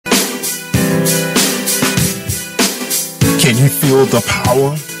Can you feel the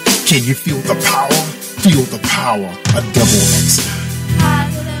power? Can you feel the power? Feel the power of double X.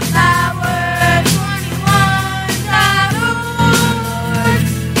 Positive Power 21.org.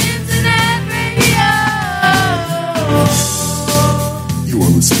 Internet radio. You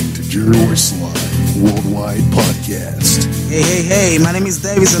are listening to Royce Live Worldwide Podcast. Hey, my name is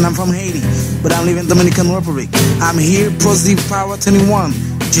Davis and I'm from Haiti, but I live in Dominican Republic. I'm here, Positive Power 21,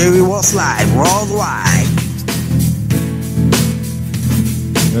 Jerry Royce Live Worldwide.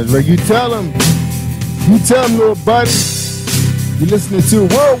 That's right, you tell them. You tell them, little buddy. You're listening to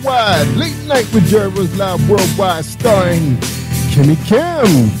Worldwide, Late Night with Jerry Royce Live Worldwide, starring Kimmie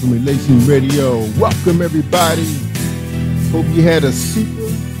from Relation Radio. Welcome, everybody. Hope you had a super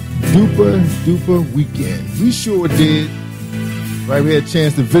duper weekend. We sure did. Right, we had a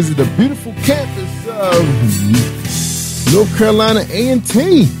chance to visit the beautiful campus of North Carolina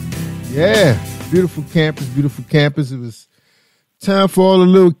A&T. Yeah, beautiful campus. It was time for all the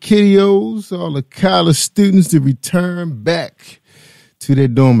little kiddios, all the college students to return back to their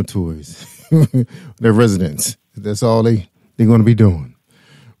dormitories, their residence. That's all they're going to be doing.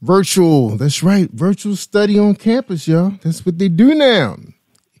 Virtual, that's right, virtual study on campus, y'all. That's what they do now.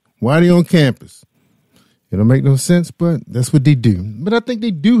 Why are they on campus? It don't make no sense, but that's what they do. But I think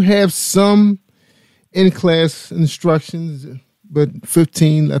they do have some in-class instructions, but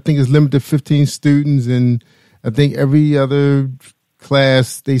 15, I think it's limited to 15 students, and I think every other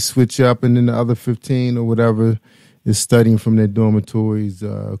class they switch up, and then the other 15 or whatever is studying from their dormitories,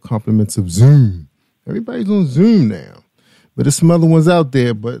 compliments of Zoom. Everybody's on Zoom now. But there's some other ones out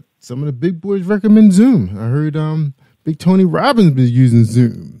there, but some of the big boys recommend Zoom. I heard Big Tony Robbins been using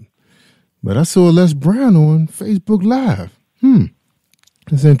Zoom. But I saw Les Brown on Facebook Live.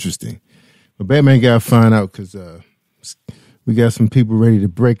 That's interesting. But Batman got to find out because we got some people ready to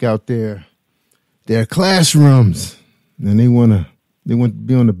break out their classrooms, and they want to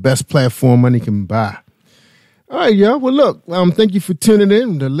be on the best platform money can buy. All right, y'all. Well, look, thank you for tuning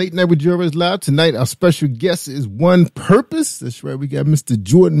in to Late Night with Jerry Royce Live. Tonight, our special guest is One Purpose. That's right. We got Mr.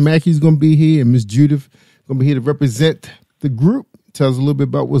 Jordan Mackey's going to be here, and Miss Judith going to be here to represent the group. Tell us a little bit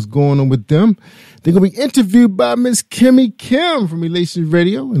about what's going on with them. They're going to be interviewed by Miss Kimmie from Relations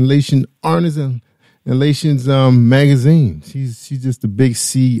Radio and Relation Artists and Relations Magazine. She's just a big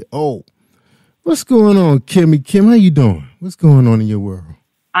CEO. What's going on, Kimmie? How you doing? What's going on in your world?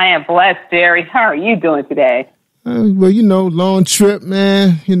 I am blessed, Jerry. How are you doing today? Well, long trip,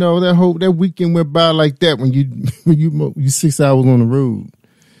 man. That weekend went by like that when you 6 hours on the road.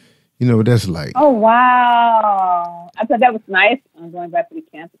 You know what that's like. Oh, wow. I thought that was nice. I'm going back to the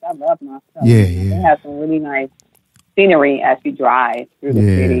campus. I love myself. Yeah. They have some really nice scenery as you drive through the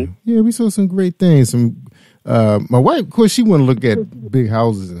city. Yeah, we saw some great things. My wife, of course, she wanted to look at big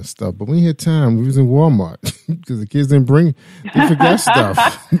houses and stuff, but when we had time, we was in Walmart because the kids didn't bring, they forgot stuff.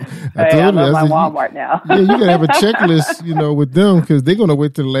 I love my Walmart now. Yeah, you got to have a checklist, with them because they're going to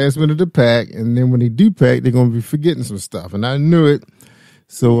wait till the last minute to pack, and then when they do pack, they're going to be forgetting some stuff, and I knew it.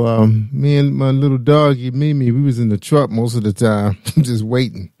 So me and my little doggy, Mimi, we was in the truck most of the time, just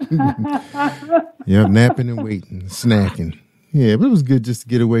waiting. Napping and waiting, snacking. Yeah, but it was good just to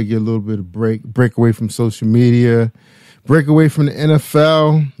get away, get a little bit of break away from social media, break away from the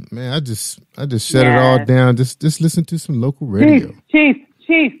NFL. Man, I just shut it all down. Just listen to some local radio. Chiefs.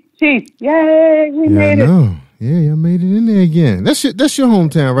 Yay, we made it. Yeah, y'all made it in there again. That's your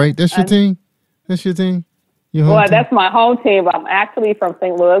hometown, right? That's your team? That's your team? Well, that's my home team. I'm actually from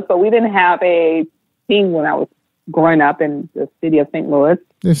St. Louis, but we didn't have a team when I was growing up in the city of St. Louis.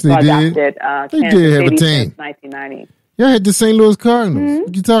 Yes, they did. They did have a team. Since 1990. Y'all had the St. Louis Cardinals. Mm-hmm.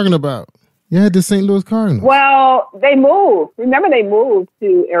 What you talking about? Y'all had the St. Louis Cardinals. Well, they moved. Remember, they moved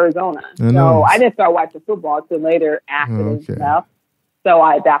to Arizona. So I didn't start watching football until later after they left. So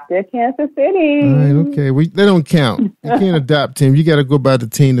I adopted Kansas City. All right, okay. They don't count. You can't adopt team. You got to go by the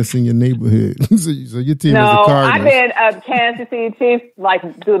team that's in your neighborhood. so your team is the Cardinals. I've been a Kansas City Chiefs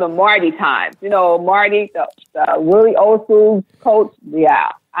through the Marty times. Marty, the really old school coach.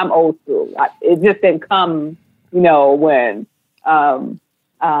 Yeah, I'm old school. It just didn't come, when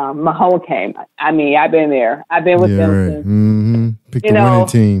Mahomes came. I mean, I've been there. I've been with them since, pick the winning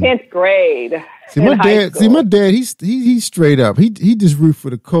team. 10th grade. See my dad. He's straight up. He just root for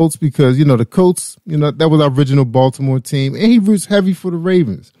the Colts because the Colts. That was our original Baltimore team, and he roots heavy for the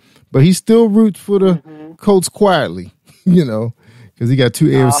Ravens. But he still roots for the Colts quietly. Because he got two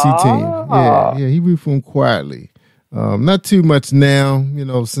AFC teams. Yeah, he roots for them quietly. Not too much now.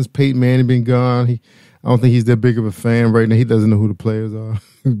 Since Peyton Manning been gone, I don't think he's that big of a fan right now. He doesn't know who the players are,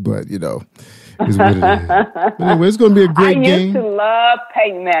 but is what it is. But anyway, it's going to be a great game. I used to love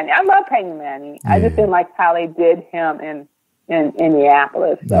Peyton Manning. I love Peyton Manning. Yeah. I just didn't like how they did him in in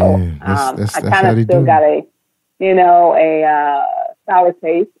Indianapolis. So Yeah, that's I how kind they of still do got a sour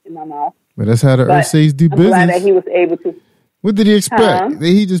taste in my mouth. But that's how the But Ursays do I'm glad that business. he was able to. What did he expect?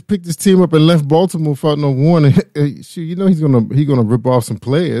 He just picked his team up and left Baltimore without no warning. Shoot, you know he's gonna rip off some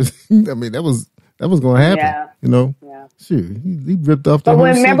players. I mean that was gonna happen. Yeah. You know. Yeah. Shoot, he ripped off the But whole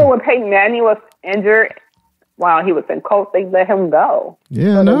remember city. when Peyton Manning was injured while he was in Colts, they let him go.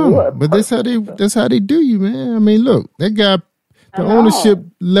 Yeah, I So know. they But that's how they do you, man. I mean, look, that guy, the I know. ownership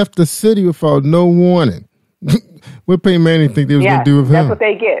left the city without no warning. What Peyton Manning think they was gonna do with that's him? what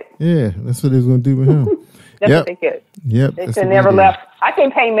they get. Yeah, that's what they was gonna do with him. That's Yep. what they get. Yep. They that's should what never did. left. I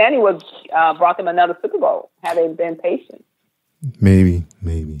think Peyton Manning would brought them another Super Bowl had they been patient. Maybe.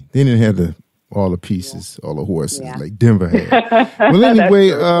 They didn't have all the pieces, all the horses Yeah. like Denver had. Well, anyway,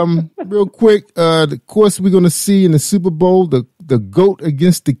 real quick, the course we're going to see in the Super Bowl, the goat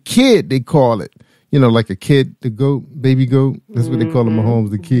against the kid, they call it. You know, like a kid, the goat, baby goat. That's what they call him, Mahomes,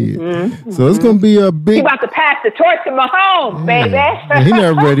 the kid. So it's going to be a He big. about to pass the torch to Mahomes, baby. Yeah, he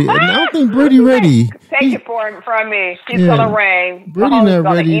not ready. And I don't think Brady ready. Take it from me. He's Yeah. gonna reign. Brady Mahomes not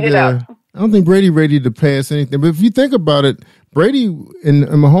gonna ready eat it to. up. I don't think Brady ready to pass anything. But if you think about it, Brady and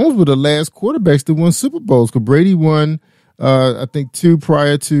Mahomes were the last quarterbacks that won Super Bowls. Because Brady won, I think, 2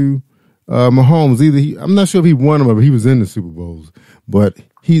 prior to Mahomes. I'm not sure if he won them, but he was in the Super Bowls. But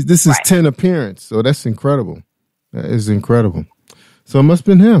this is 10 appearance, so that's incredible. That is incredible. So it must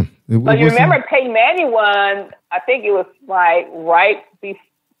have been him. But you remember Peyton Manning won? I think it was like right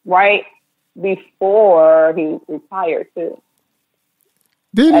before he retired too.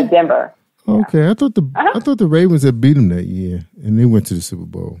 Did At he? Denver. Okay, I thought the Ravens had beat him that year, and they went to the Super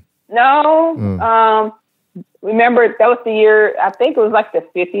Bowl. No. Remember that was the year. I think it was like the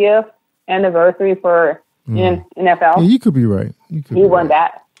 50th anniversary for NFL. Yeah, you could be right. He won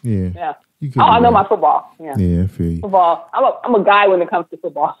that. Yeah. Yeah. You could I be know right. my football. Yeah. Yeah, I feel you. Football. I'm a guy when it comes to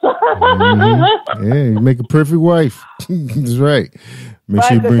football. Yeah, you make a perfect wife. That's right. Make But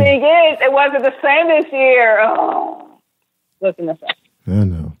sure you the bring. thing is, it wasn't the same this year. Oh, listen to that. I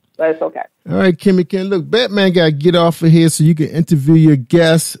know. But it's okay. All right, Kimmie, look, Batman got to get off of here so you can interview your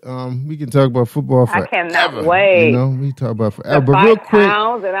guests. We can talk about football forever. I cannot wait. You know, we talk about forever. The But real 5 quick,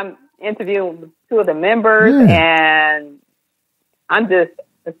 pounds, and I'm interviewing 2 of the members, Yeah. and I'm just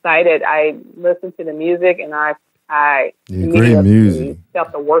excited. I listened to the music, and I Yeah, immediately great music.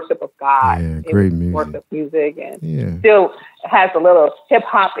 felt the worship of God. Yeah, It great was music. Worship music, and Yeah. still has a little hip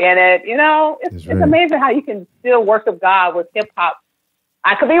hop in it. You know, That's it's right. amazing how you can still worship God with hip hop.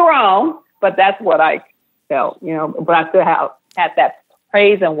 I could be wrong, but that's what I felt. You know, but I still had that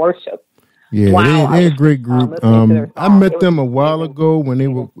praise and worship. Yeah, Wow, they're a great group. listening to their I song. met It them a was while amazing. ago when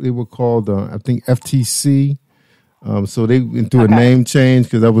they were called, I think, FTC. So they went through a Okay. name change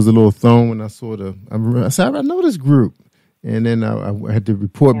because I was a little thrown when I saw I said, I know this group. And then I had to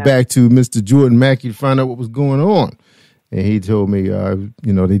report back to Mr. Jordan Mackey to find out what was going on. And he told me,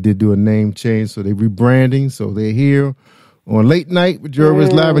 they did do a name change, so they're rebranding. So they're here on Late Night with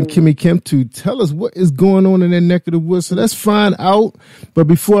Jervis Live and Kimmie Kim to tell us what is going on in their neck of the woods. So let's find out. But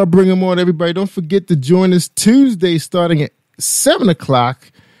before I bring them on, everybody, don't forget to join us Tuesday starting at 7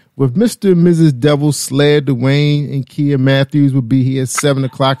 o'clock with Mr. and Mrs. Devil, Sled, Dwayne, and Kia Matthews will be here at 7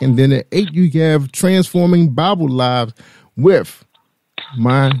 o'clock. And then at 8, you have Transforming Bible Lives with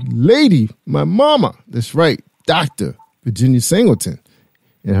my lady, my mama. That's right, Dr. Virginia Singleton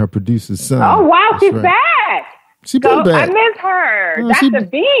and her producer's son. Oh wow, That's she's right. back. She been back. I miss her. Oh, she- Dr.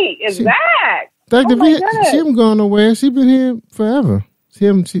 B is she- back. Dr. Oh my V, goodness. she haven't gone nowhere. She been here forever. She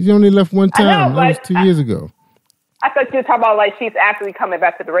only left one I know, time. That was but 2 years ago. I thought you were talking about like she's actually coming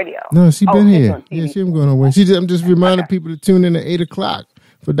back to the radio. No, she been she's here. on TV. Yeah, she haven't gone nowhere. I'm just reminding people to tune in at 8 o'clock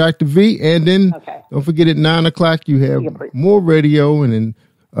for Dr. V. And then don't forget at 9 o'clock you have more radio. And then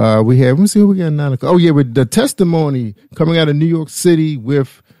let me see what we got at 9 o'clock. Oh, yeah, with the testimony coming out of New York City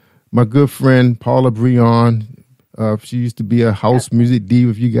with my good friend Paula Breon. She used to be a house music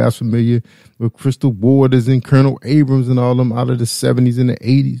diva, if you guys familiar with Crystal Waters and Colonel Abrams and all them out of the 70s and the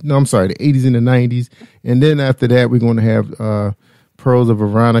 80s. No, I'm sorry, the 80s and the 90s. And then after that, we're going to have Pearls of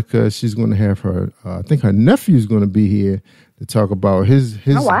Veronica. She's going to have her, I think her nephew's going to be here to talk about his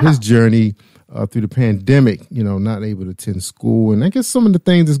journey through the pandemic, not able to attend school. And I guess some of the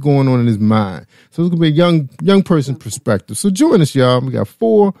things that's going on in his mind. So it's going to be a young person perspective. So join us, y'all. We got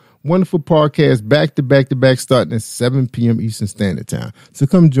 4 wonderful podcasts back to back starting at 7 p.m. Eastern Standard Time. So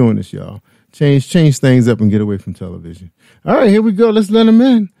come join us, y'all. Change things up and get away from television. All right, here we go. Let's let them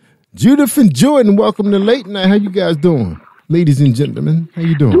in. Judith and Jordan, welcome to Late Night. How you guys doing? Ladies and gentlemen, how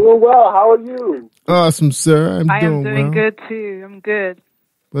you doing? Doing well. How are you? Awesome, sir. I am doing doing well. good too. I'm good.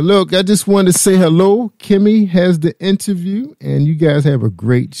 But look, I just wanted to say hello. Kimmie has the interview, and you guys have a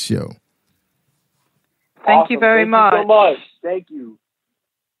great show. Thank you very much. Thank you so much. Thank you.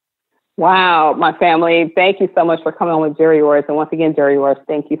 Wow, my family, thank you so much for coming on with Jerry Royce. And once again, Jerry Royce,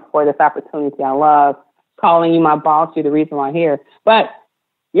 thank you for this opportunity. I love calling you my boss. You're the reason why I'm here. But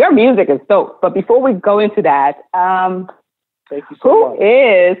your music is dope. But before we go into that, Thank you so much.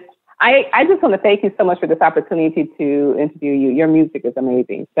 I just want to thank you so much for this opportunity to interview you. Your music is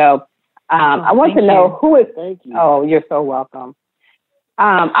amazing. So I want to know who is, Thank you. oh, you're so welcome.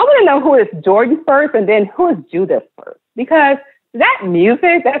 I want to know who is Jordan first and then who is Judith first. Because that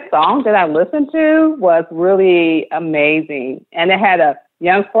music, that song that I listened to was really amazing. And it had a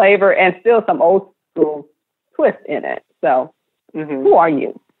young flavor and still some old school twist in it. So who are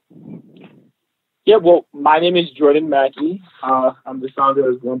you? Yeah, well, my name is Jordan Mackey. I'm the founder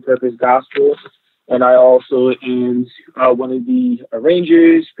of One Purpose Gospel, and I also am one of the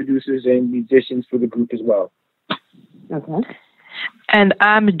arrangers, producers, and musicians for the group as well. Okay. And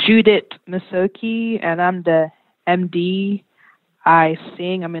I'm Judith Masoki, and I'm the MD. I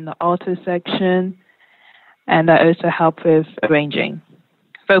sing. I'm in the alto section, and I also help with arranging,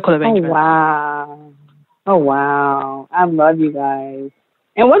 vocal arrangement. Oh, wow. Oh, wow. I love you guys.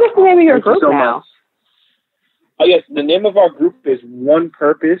 And what is the name of your group now? Oh, yes, the name of our group is One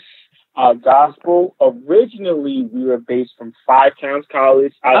Purpose Gospel. Originally, we were based from Five Towns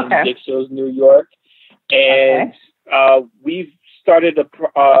College out in Dix Hills, New York. And we've started a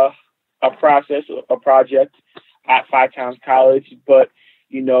project at Five Towns College. But,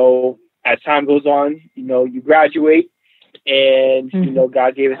 you know, as time goes on, you know, you graduate and, you know,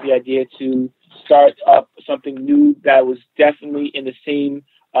 God gave us the idea to start up something new that was definitely in the same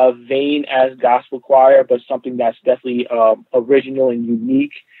vein as gospel choir, but something that's definitely original and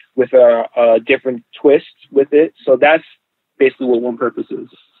unique with a different twist with it. So that's basically what One Purpose is.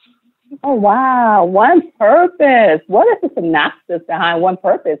 Oh, wow. One Purpose. What is the synopsis behind One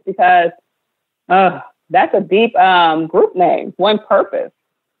Purpose? Because that's a deep group name, One Purpose.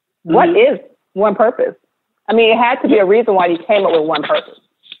 What is One Purpose? I mean, it had to be a reason why you came up with One Purpose.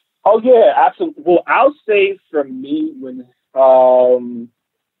 Oh, yeah, absolutely. Well, I'll say for me, when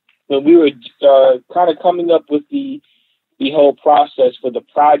we were kind of coming up with the whole process for the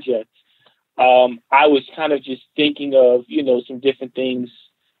project, I was kind of just thinking of, you know, some different things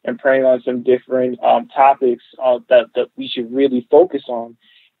and praying on some different topics that we should really focus on.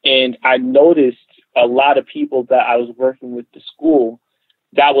 And I noticed a lot of people that I was working with the school,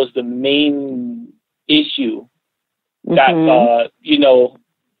 that was the main issue that, you know,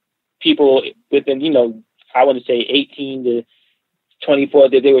 people within, you know, I want to say 18 to 24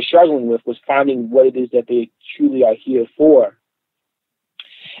 that they were struggling with was finding what it is that they truly are here for.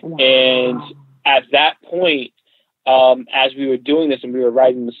 Wow. And at that point, as we were doing this and we were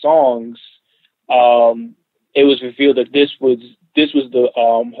writing the songs, it was revealed that this was the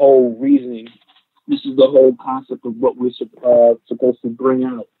whole reasoning. This is the whole concept of what we're supposed to bring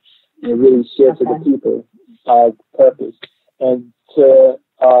out and really share to the people, purpose. And to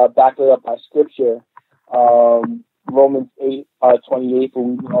back it up by scripture, Romans 8:28, for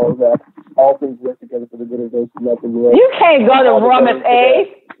we know that all things work together for the good of those who love the Lord. You can't go to Romans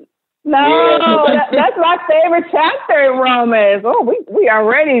 8. No, that's my favorite chapter in Romans. Oh, we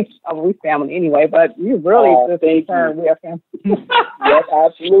already, we family anyway, but you really just confirmed we are family. Yes,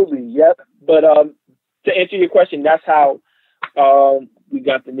 absolutely. Yep. But to answer your question, that's how we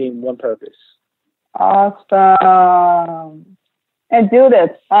got the name One Purpose. Awesome. And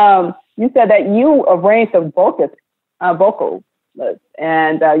Judith, you said that you arranged the vocals,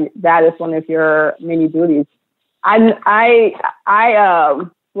 and that is one of your many duties. I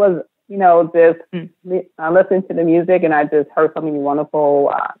was, you know, just listening to the music, and I just heard so many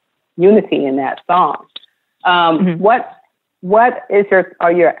wonderful unity in that song. What is your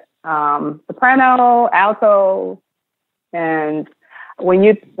soprano, alto, and when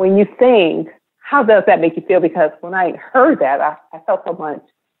you sing, how does that make you feel? Because when I heard that, I felt so much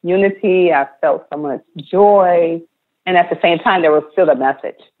unity, I felt so much joy, and at the same time, there was still a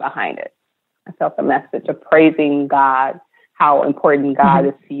message behind it. I felt the message of praising God, how important God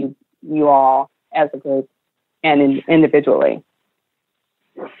is to you all as a group and individually.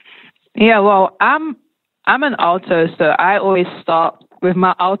 Yeah, well, I'm an alto, so I always start with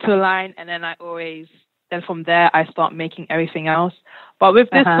my alto line, and then then from there I start making everything else. But with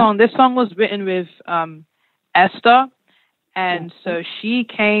this song was written with Esther, and so she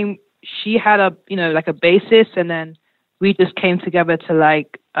had a, you know, like a bassist, and then we just came together to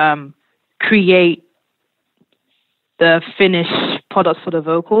like create the finished product for the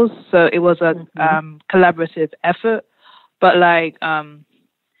vocals. So it was a collaborative effort. But like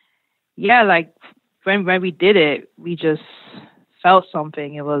yeah, like when we did it, we just felt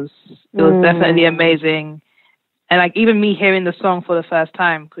something. It was definitely amazing. And like even me hearing the song for the first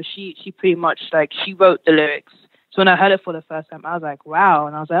time, because she pretty much like she wrote the lyrics. So when I heard it for the first time, I was like, wow.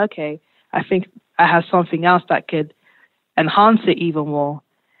 And I was like, okay, I think I have something else that could enhance it even more.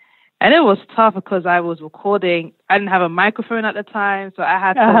 And it was tough because I was recording. I didn't have a microphone at the time, so I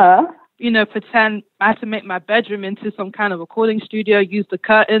had to, pretend. I had to make my bedroom into some kind of recording studio. Use the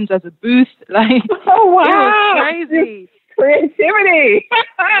curtains as a booth. Like, oh wow, it was crazy. Creativity.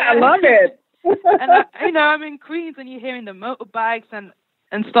 I love it. And I'm in Queens, and you're hearing the motorbikes and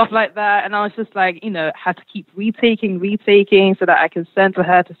stuff like that. And I was just like, had to keep retaking so that I can send to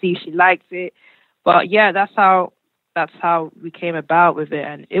her to see if she likes it. But yeah, that's how we came about with it,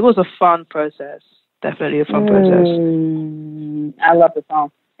 and it was a fun process. Definitely a fun process. I love the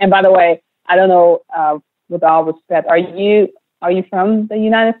song. And by the way, I don't know, with all respect, are you from the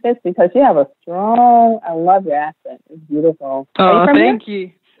United States? Because you have a strong, I love your accent. It's beautiful. Oh, thank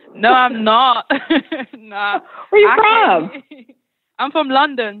you. No, I'm not. Nah. Where you from? I'm from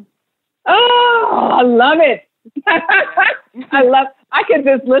London. Oh, I love it. I can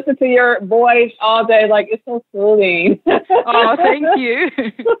just listen to your voice all day. Like, it's so soothing. Oh, thank you.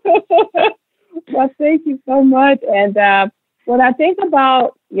 Well, thank you so much. And when I think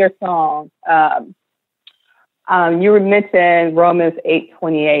about your song, you mentioned Romans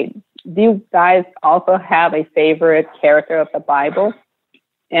 8:28. Do you guys also have a favorite character of the Bible?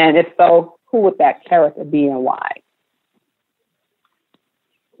 And if so, who would that character be and why?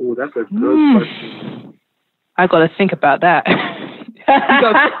 Oh, that's a good question. I got to think about that. you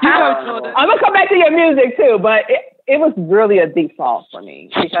go, Jordan. I'm going to come back to your music too, but it was really a deep song for me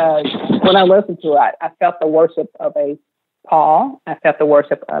because when I listened to it, I felt the worship of a Paul. I felt the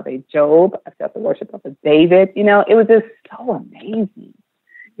worship of a Job. I felt the worship of a David. It was just so amazing.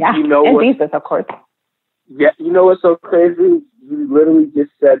 Yeah, and Jesus, of course. Yeah, you know what's so crazy? You literally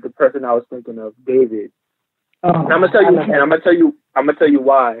just said the person I was thinking of, David. Oh, and I'm gonna tell you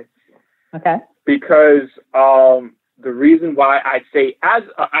why. Okay. Because the reason why I'd say as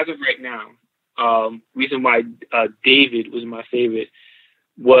of right now, reason why David was my favorite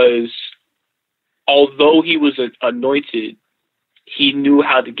was, although he was anointed, he knew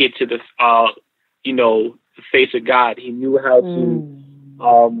how to get to the face of God. He knew how to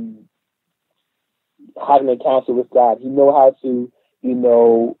have an encounter with God. He knew how to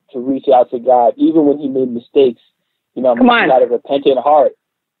to reach out to God, even when he made mistakes. He had a repentant heart.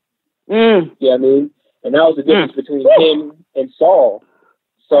 You know what I mean? And that was the difference between him and Saul.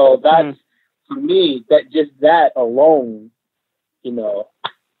 So that's, for me, that alone, And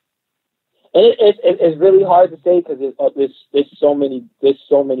it's really hard to say because there's so many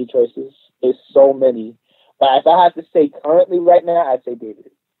choices. There's so many. But if I have to say currently right now, I'd say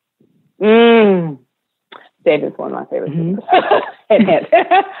David. David's one of my favorites.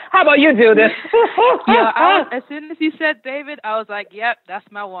 How about you, Judith? Yeah, as soon as you said David, I was like, yep, that's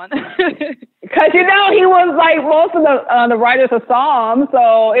my one. Because, he was like most of the writers of Psalms,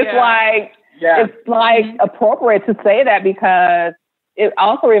 so it's appropriate to say that because it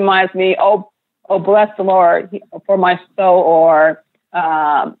also reminds me, oh, bless the Lord for my soul, or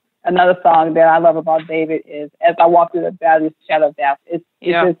another song that I love about David is As I Walk Through the Valley of the Shadow of Death.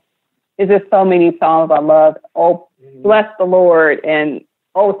 It's just so many songs I love. Oh, bless the Lord, and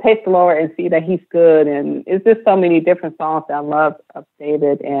oh, taste the Lord and see that he's good. And it's just so many different songs that I love of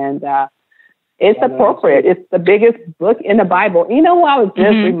David. And it's appropriate. It's the biggest book in the Bible. You know what I was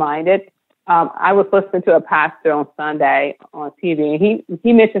just reminded? I was listening to a pastor on Sunday on TV, and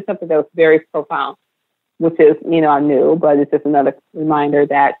he mentioned something that was very profound, which is, I knew, but it's just another reminder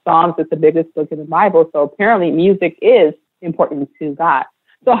that Psalms is the biggest book in the Bible. So apparently music is important to God.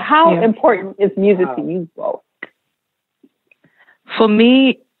 So how important is music to you both? For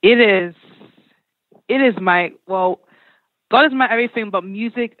me, it is God is my everything, but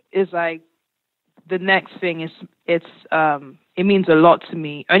music is like the next thing. It means a lot to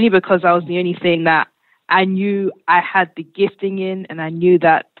me, only because that was the only thing that I knew I had the gifting in, and I knew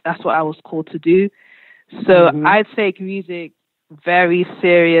that that's what I was called to do. So I take music very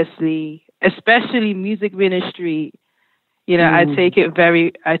seriously, especially music ministry. I take it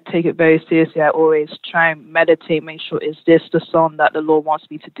very seriously. I always try and meditate, make sure, is this the song that the Lord wants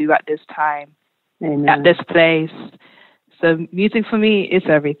me to do at this time, at this place? So music for me is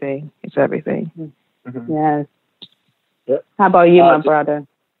everything. It's everything. Yes. Yep. How about you, my brother?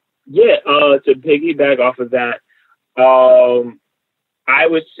 Yeah, to piggyback off of that, I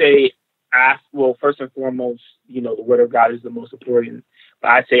would say, first and foremost, the Word of God is the most important. But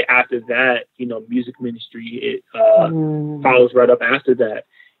I'd say after that, music ministry, it follows right up after that.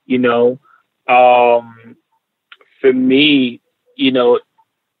 you know. For me, you know,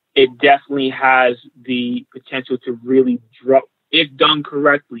 it definitely has the potential to really draw, if done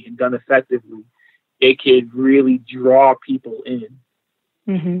correctly and done effectively, it could really draw people in.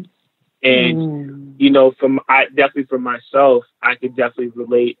 Mm-hmm. And, you know, definitely for myself, I could definitely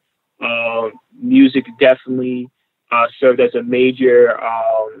relate. Music definitely served as a major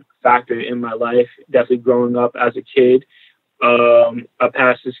factor in my life, definitely growing up as a kid. A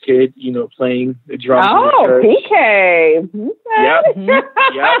pastor's kid, you know, playing the drums. Oh, PK. Yep. Yep.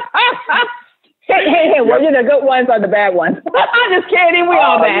 Hey, what are the good ones or the bad ones? I'm just kidding. We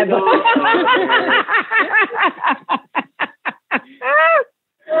all bad.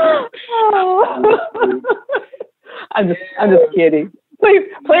 I'm just kidding.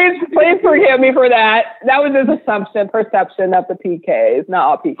 Please forgive me for that. That was his perception of the PKs. Not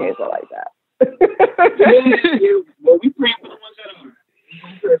all PKs are like that. Well, we pray for the ones that are.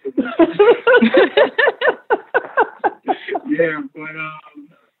 Yeah, but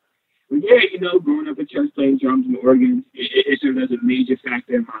yeah, you know, growing up in church playing drums and organs, it served as a major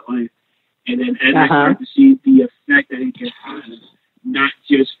factor in my life. And then as I start to see the effect that it can have, not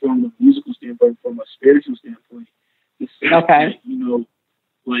just from a musical standpoint, from a spiritual standpoint, the fact that, you know,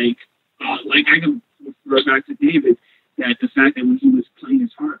 like I can refer back to David, that the fact that when he was playing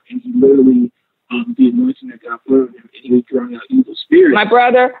his harp and he literally the anointing that God put on him, and he was drawing out evil spirits. My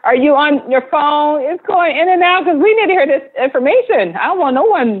brother, are you on your phone? It's going in and out because we need to hear this information. I don't want no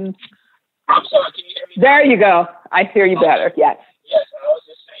one. I'm sorry, can you hear me? There you go. I hear you better. Yes. Yes, I was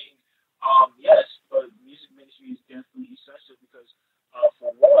just saying, yes, but music ministry is definitely essential because,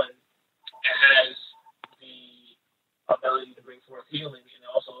 for one, it has the ability to bring forth healing, and it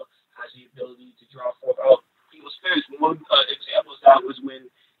also has the ability to draw forth out evil spirits. One example of that was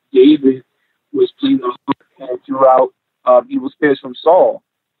when David was playing the harp and drew out evil spirits from Saul.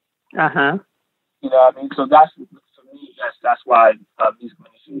 You know what I mean? So that's, for me, that's why music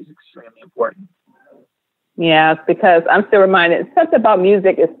ministry is extremely important. Yeah, because I'm still reminded, something about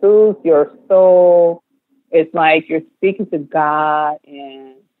music, it soothes your soul. It's like you're speaking to God,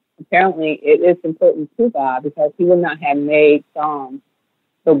 and apparently it is important to God because he would not have made Psalms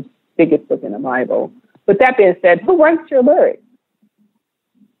the biggest book in the Bible. But that being said, who writes your lyrics?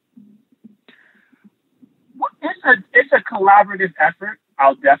 It's a collaborative effort,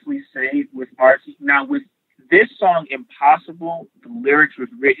 I'll definitely say, with artists. Now, with this song, Impossible, the lyrics was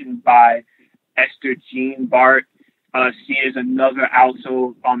written by Esther Jean Bart. She is another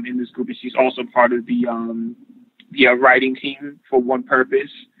alto in this group, and she's also part of the writing team for One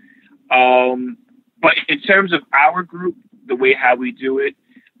Purpose. But in terms of our group, the way how we do it,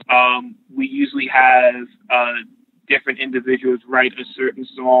 we usually have different individuals write a certain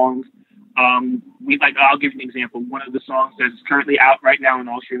song. I'll give you an example. One of the songs that's currently out right now on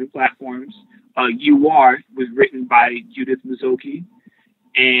all streaming platforms, You Are, was written by Judith Mizoki,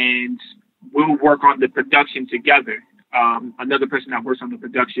 and we'll work on the production together. Another person that works on the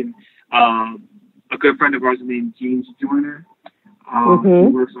production, a good friend of ours named James Joyner, who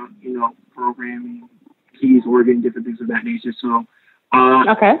works on, you know, programming, keys, organ, different things of that nature. So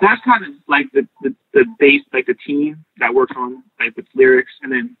that's kind of like the base, like the team that works on like with lyrics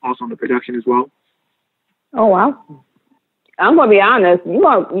and then also on the production as well. Oh wow! I'm gonna be honest.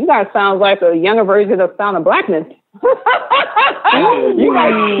 You guys sound like a younger version of Sound of Blackness. You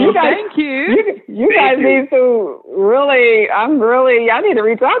guys, thank you. You guys need to really. I need to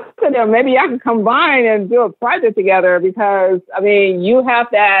reach out to them. Maybe y'all can combine and do a project together because I mean, you have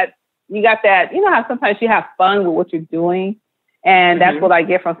that. You got that. You know how sometimes you have fun with what you're doing. And that's what I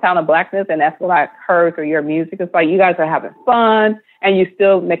get from Sound of Blackness, and that's what I heard through your music. It's like you guys are having fun, and you're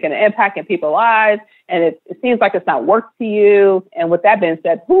still making an impact in people's lives, and it seems like it's not work to you. And with that being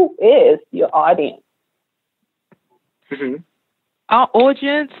said, who is your audience? Our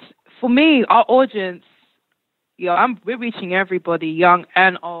audience, for me, we're reaching everybody, young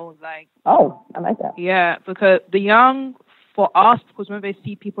and old. Like, oh, I like that. Yeah, because the young, for us, because when they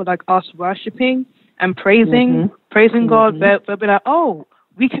see people like us worshiping and praising God, they'll be like, oh,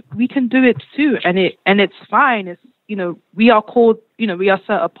 we can do it too, and it's fine. It's, you know, we are called, you know, we are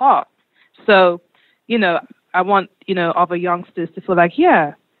set apart. So, you know, I want, you know, other youngsters to feel like,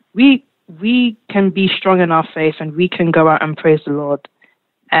 yeah, we can be strong in our faith and we can go out and praise the Lord.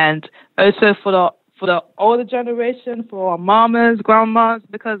 And also for the older generation, for our mamas, grandmas,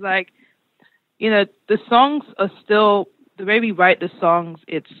 because like, you know, the songs are still, the way we write the songs,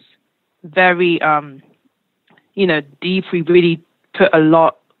 it's very, you know, deep. We really put a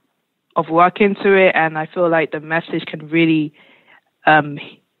lot of work into it, and I feel like the message can really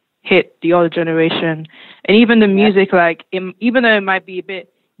hit the older generation. And even the music, like, even though it might be a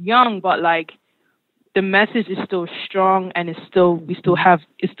bit young, but like the message is still strong, and it's still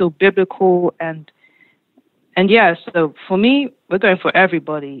biblical, and yeah. So for me, we're going for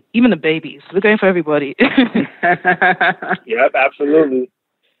everybody, even the babies. We're going for everybody. Yep, absolutely.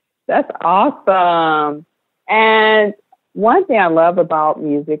 That's awesome. And one thing I love about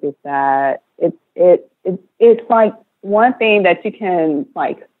music is that it's like one thing that you can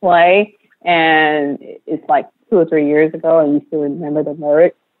like play, and it's like 2 or 3 years ago, and you still remember the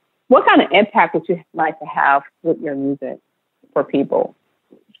lyrics. What kind of impact would you like to have with your music for people?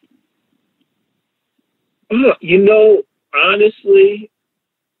 You know, honestly,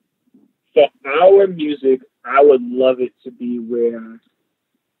 for our music, I would love it to be where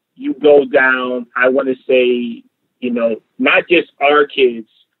you go down, I want to say, you know, not just our kids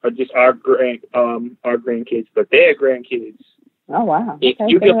or just our grandkids, but their grandkids. Oh wow! If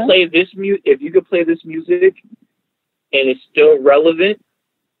you could play this music, and it's still relevant,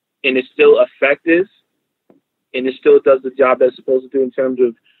 and it's still effective, and it still does the job that it's supposed to do in terms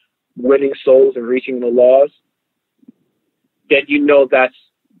of winning souls and reaching the lost, then you know that's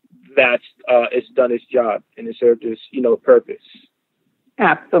it's done its job and it served its purpose.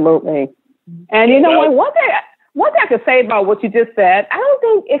 Absolutely. And you know what? One thing I could say about what you just said, I don't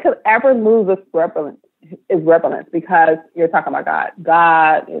think it could ever lose its relevance because you're talking about God.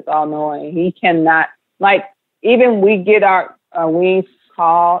 God is all knowing. He cannot, like, even we get our wings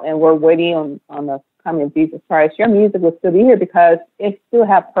call and we're waiting on the coming of Jesus Christ. Your music will still be here because it still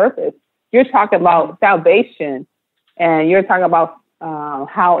has purpose. You're talking about salvation, and you're talking about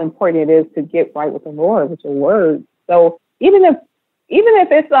how important it is to get right with the Lord with your words. So even if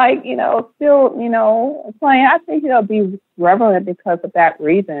it's like, still, playing, I think it'll be relevant because of that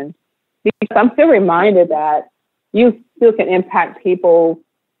reason. Because I'm still reminded that you still can impact people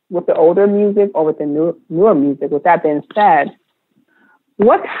with the older music or with the newer music. With that being said,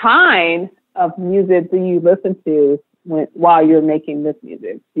 what kind of music do you listen to while you're making this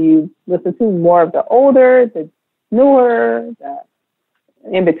music? Do you listen to more of the older, the newer, the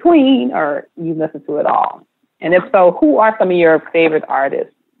in between, or you listen to it all? And if so, who are some of your favorite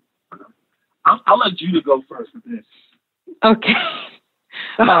artists? I'll let you to go first with this. Okay.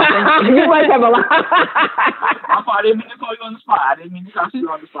 You must have a lot. I didn't mean to call you on the spot. I didn't mean to call you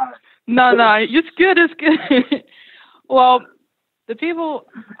on the spot. No, it's good. It's good. Well, the people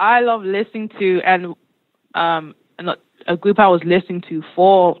I love listening to, and a group I was listening to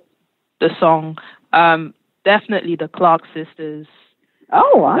for the song, definitely the Clark sisters.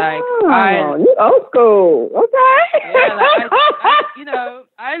 Oh wow! You old school. Okay. Yeah,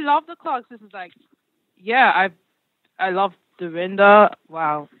 I love the Clark sisters. Like, yeah, I love Dorinda.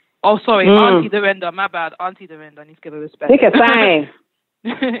 Wow. Oh, sorry, Auntie Dorinda. My bad, Auntie Dorinda. I need to give her respect. She can sing.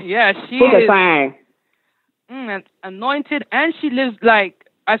 Yeah, she can sing. And anointed, and she lives like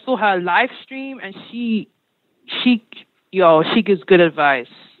I saw her live stream, and she gives good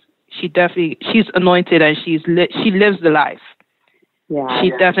advice. She's anointed, and she lives the life. Yeah, she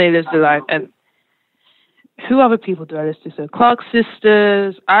definitely lives the life. And who other people do I listen to? Clark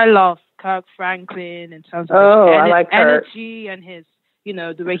sisters. I love Kirk Franklin in terms of his energy and his,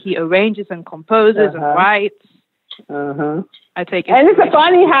 the way he arranges and composes and writes. I take it. And it's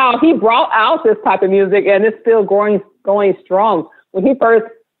funny how he brought out this type of music, and it's still going strong. When he first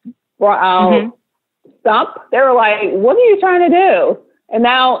brought out Stump, they were like, "What are you trying to do?" And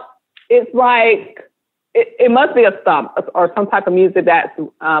now it's like it must be a stump or some type of music that's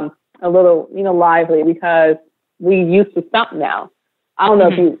a little lively because we used to stump now. I don't know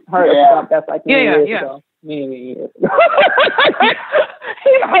if you heard of stump. That's like many years ago. Many years.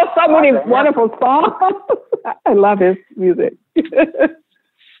 He has so many wonderful songs. I love his music.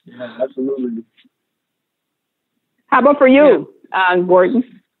 Yeah, absolutely. How about for you, Gordon?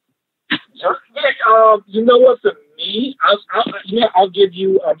 You know what? For me, I'll give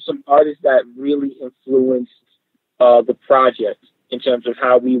you some artists that really influenced the project in terms of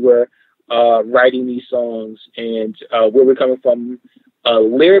how we were writing these songs and where we're coming from a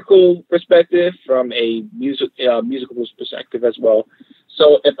lyrical perspective, from a musical perspective as well.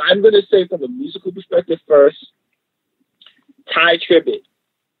 So if I'm going to say from a musical perspective first, Ty Tribbett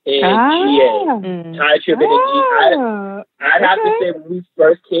and GA. Ty Tribbett and GA. I'd have to say when we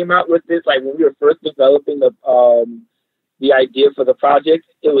first came out with this, like when we were first developing the idea for the project,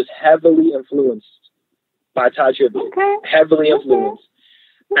 it was heavily influenced by Ty Tribbett. Heavily influenced.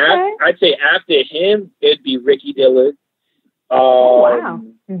 I'd say after him, it'd be Ricky Dillard. Wow.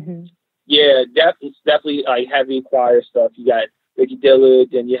 Yeah, it's definitely like heavy choir stuff. You got Ricky Dillard,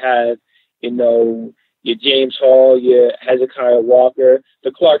 then you have, your James Hall, your Hezekiah Walker,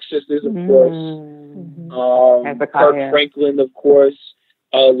 the Clark sisters, of course. Kirk Franklin, of course.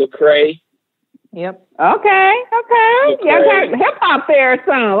 Lecrae. Yep. Okay. Lecrae. Yeah, got hip hop there,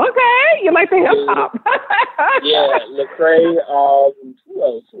 son. Okay, you like the hip hop? Yeah, Lecrae. Who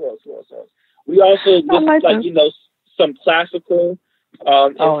else? We also listen, some classical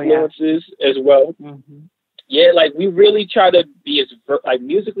influences as well. Mm-hmm. Yeah, like we really try to be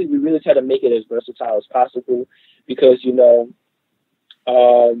musically, we really try to make it as versatile as possible because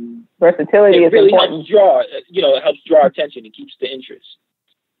versatility it is really important. it helps draw attention. It keeps the interest.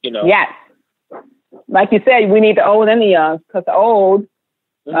 Yes. Like you said, we need the old and the young because the old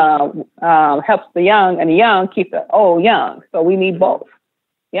helps the young, and the young keeps the old young. So we need both.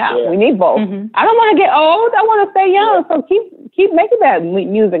 Yeah, we need both. Mm-hmm. I don't want to get old. I want to stay young. So keep making that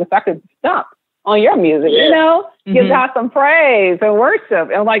music. If I could stomp on your music, give God some praise and worship.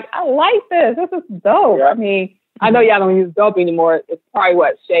 And like, I like this. This is dope. Yeah. I mean, I know y'all don't use dope anymore. It's probably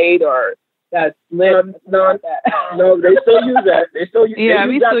Shade or that's lit. No, they still use that. They still use, yeah,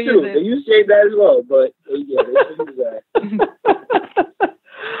 they use we that still too. use it. They use Shade that as well, but yeah, they still use that.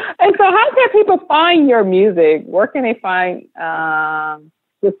 And so how can people find your music? Where can they find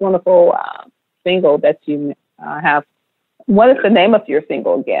this wonderful single that you have? What is the name of your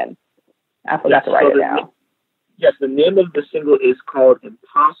single again? I forgot to write it down. Yes, the name of the single is called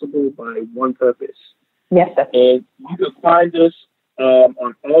Impossible by One Purpose. Yes, and you can find us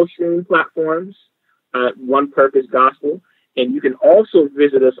on all streaming platforms at One Purpose Gospel. And you can also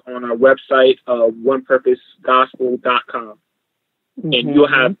visit us on our website, onepurposegospel.com. Mm-hmm. And you'll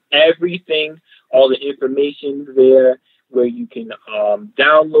have everything, all the information there, where you can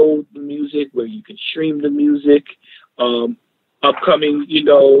download the music, where you can stream the music, upcoming,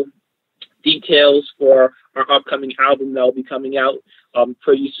 details for our upcoming album that will be coming out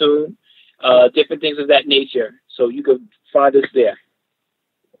pretty soon, different things of that nature. So you can find us there.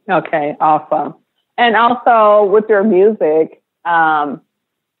 Okay, awesome. And also with your music,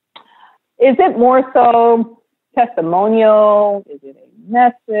 is it more so testimonial? Is it a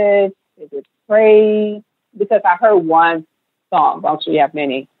message? Is it praise? Because I heard one song, I'm sure you have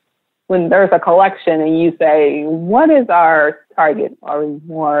many, when there's a collection and you say, what is our target? Are we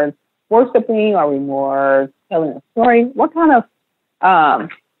more worshiping? Are we more telling a story? What kind of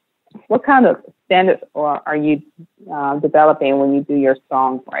standards are you developing when you do your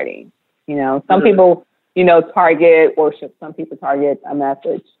songwriting? Some people, target worship. Some people target a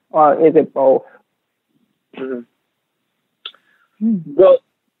message, or is it both? Mm-hmm. Well,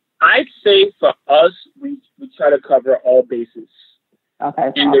 I'd say for us, we try to cover all bases.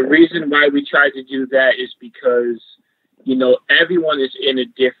 Okay. And the reason why we try to do that is because, everyone is in a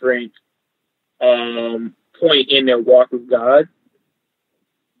different point in their walk with God.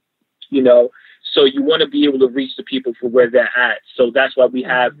 So you want to be able to reach the people for where they're at. So that's why we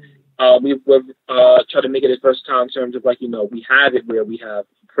have, we've tried to make it as versatile in terms of we have it where we have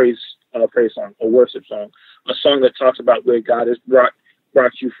a praise song, a worship song, a song that talks about where God has brought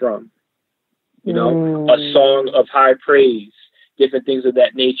you from, a song of high praise, different things of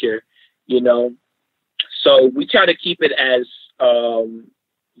that nature, So we try to keep it as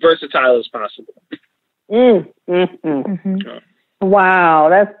versatile as possible. Mm-hmm. Wow,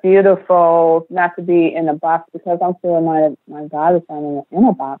 that's beautiful. Not to be in a box, because I'm feeling my God is not in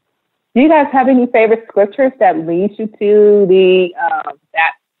a box. Do you guys have any favorite scriptures that lead you to the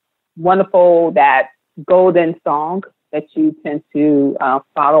that wonderful, that golden song that you tend to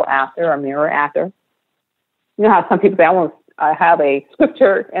follow after or mirror after? You know how some people say, I have a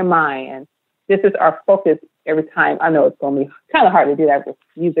scripture in mind, and this is our focus every time. I know it's going to be kind of hard to do that with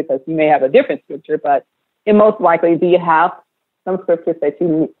music because you may have a different scripture, but most likely, do you have some scriptures that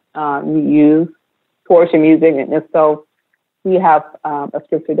you use towards your music? And if so, do you have a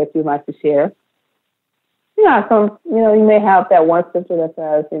scripture that you'd like to share? You may have that one scripture that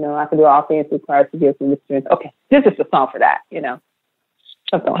says, I can do all things through Christ who gives me the strength. Okay, this is the song for that,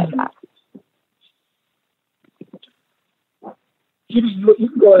 something like that. You can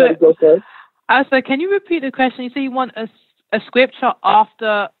go ahead and go first. Also, can you repeat the question? You say you want a scripture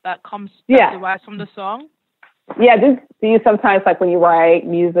after that comes right from the song? Yeah, do you sometimes, like when you write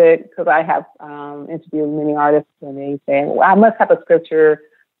music, because I have interviewed many artists and they say, well, I must have a scripture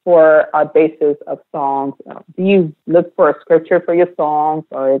for a basis of songs. Do you look for a scripture for your songs,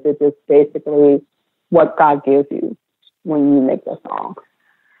 or is it just basically what God gives you when you make the song?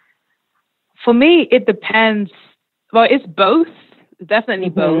 For me, it depends. Well, it's both. Definitely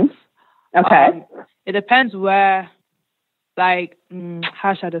both. Okay. It depends where,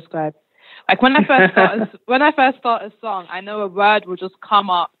 how should I describe? Like when I first start a song, I know a word will just come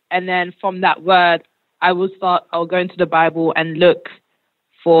up, and then from that word, I'll go into the Bible and look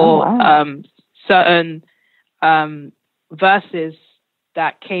for certain verses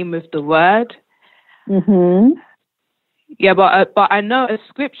that came with the word. Mhm. Yeah, but I know a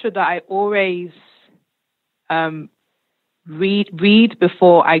scripture that I always read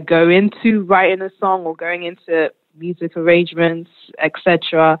before I go into writing a song or going into music arrangements,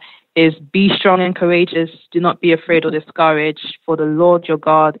 etc. is be strong and courageous. Do not be afraid or discouraged, for the Lord your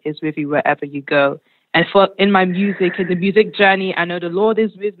God is with you wherever you go. And in my music, in the music journey, I know the Lord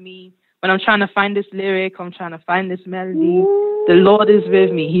is with me. When I'm trying to find this lyric, I'm trying to find this melody, the Lord is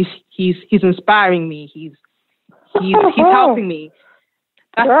with me. He's inspiring me. He's helping me.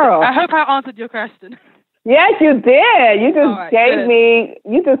 Girl. I hope I answered your question. Yes, you did. You just good.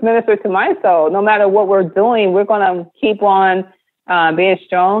 you just ministered to my soul. No matter what we're doing, we're going to keep on being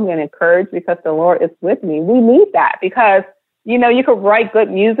strong and encouraged because the Lord is with me. We need that because, you know, you could write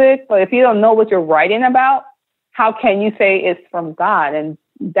good music, but if you don't know what you're writing about, how can you say it's from God? And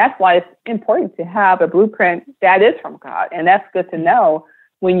that's why it's important to have a blueprint that is from God. And that's good to know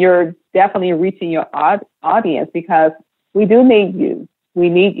when you're definitely reaching your audience because we do need you. We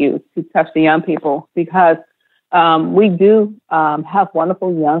need you to touch the young people because we do have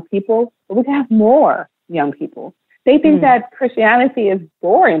wonderful young people, but we can have more young people. They think that Christianity is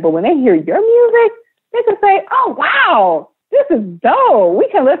boring, but when they hear your music, they can say, oh, wow, this is dope. We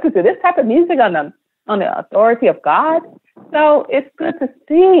can listen to this type of music on the authority of God. So it's good to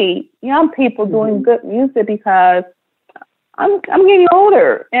see young people doing good music because I'm getting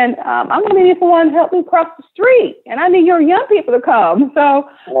older, and I'm going to need someone to help me cross the street, and I need your young people to come. So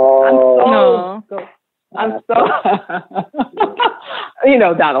I'm so you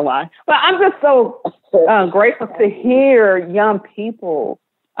know, down the line. But I'm just so grateful to hear young people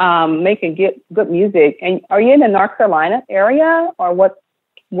making good music. And are you in the North Carolina area, or what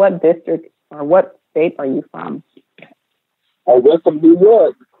district or what state are you from? We're from New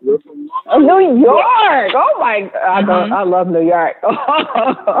York. Oh, New York! Oh my God, I love New York.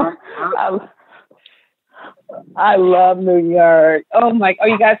 I love New York. Oh my! Are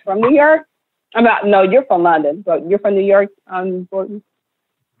you guys from New York? No, you're from London, but you're from New York, Gordon?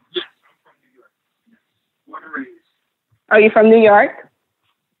 Yes, I'm from New York. Born and raised. Are you from New York?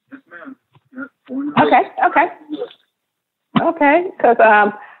 Yes, ma'am. Yes, born and raised. Okay. Because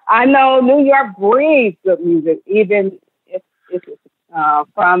I know New York breeds good music, even if it's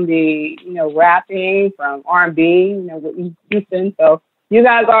from the rapping, from R&B, with Houston. So you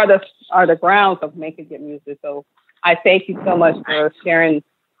guys are the grounds of making good music. So I thank you so much for sharing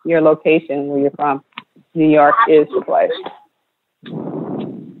your location where you're from. New York is the place.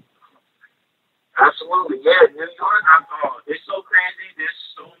 Absolutely, yeah. New York, it's so crazy. There's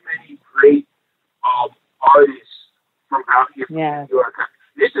so many great artists from out here from New York.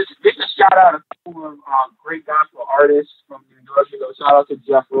 This is shout out a couple of great gospel artists from New York. Shout out to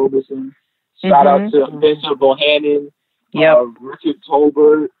Jeff Robinson. Shout out to Vincent Bohannon. Richard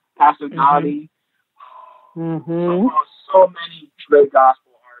Tolbert, Pastor Donnie. So many great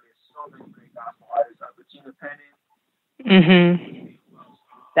gospel artists. Regina Pennant.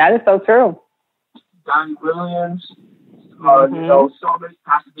 That is so true. Donnie Williams. So many,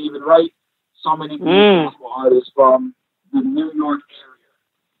 Pastor David Wright. So many great gospel artists from the New York area.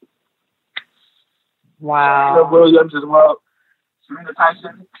 Wow. Serena Williams as well. Serena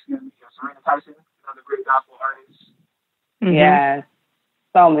Tyson, another great gospel artist. Yes,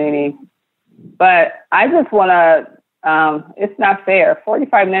 so many. But I just want to, it's not fair.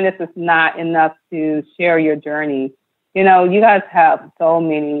 45 minutes is not enough to share your journey. You guys have so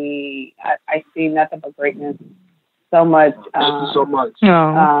many, I see nothing but greatness, so much. Thank you so much.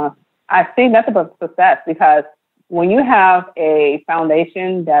 I see nothing but success because when you have a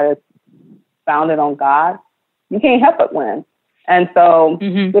foundation that is founded on God, you can't help but win. And so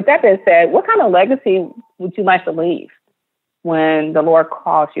with that being said, what kind of legacy would you like to leave when the Lord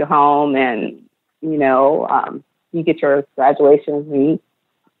calls you home and, you get your graduation read?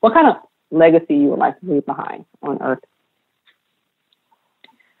 What kind of legacy you would like to leave behind on earth?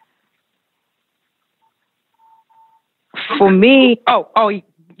 For me,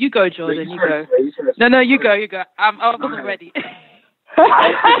 you go, Jordan. You go. No, you go. I wasn't ready.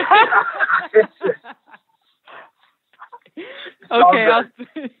 Okay,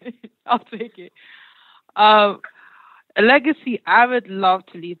 I'll take it. A legacy I would love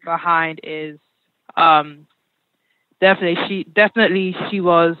to leave behind is definitely she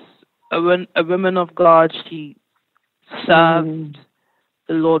was a woman of God. She served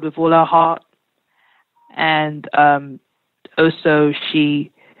the Lord with all her heart, and also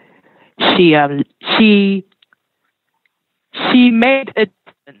she made a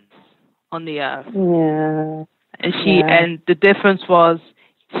difference on the earth. Yeah. And the difference was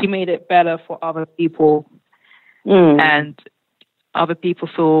she made it better for other people. And other people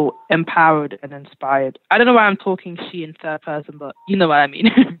feel empowered and inspired. I don't know why I'm talking she in third person, but you know what I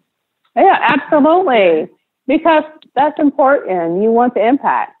mean. Yeah, absolutely. Because that's important. You want the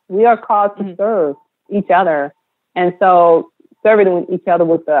impact. We are called to serve each other. And so serving each other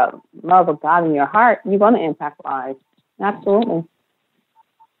with the love of God in your heart, you're going to impact lives. Absolutely.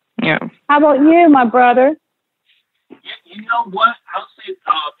 Yeah. How about you, my brother? You know what? I'll say in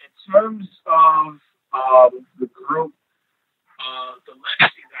terms of the group, the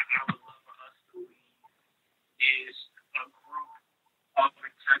legacy that I would love for us to leave is a group of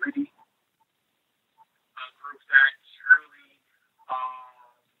integrity, a group that truly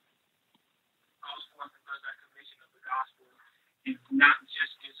goes forth and does that commission of the gospel, and not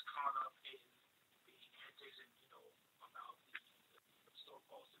just gets caught up in the antics and about the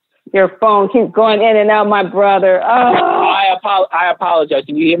so-called success. Your phone keeps going in and out, my brother. Oh. I apologize.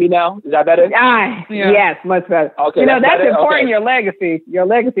 Can you hear me now? Is that better? Yes, much better. Okay, that's better? important. Okay. Your legacy. Your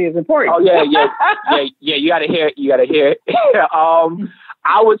legacy is important. Oh yeah. You gotta hear it. You gotta hear it.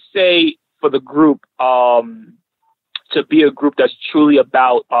 I would say for the group, to be a group that's truly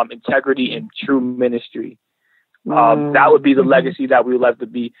about integrity and true ministry. That would be the legacy that we would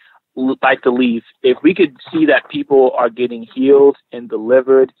like to leave. If we could see that people are getting healed and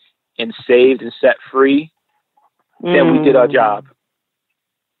delivered and saved and set free, then we did our job.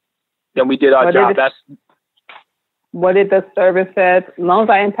 Then we did our job. What did the service say? As long as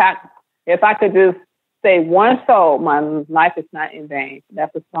I impact, if I could just save one soul, my life is not in vain.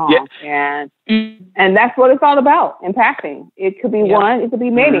 That's a song. Yeah. And that's what it's all about, impacting. It could be one, it could be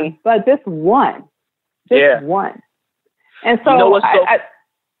many, but just one. Just one. And so, Go ahead,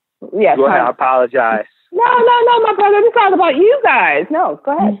 I apologize. No, my brother. It's all about you guys. No,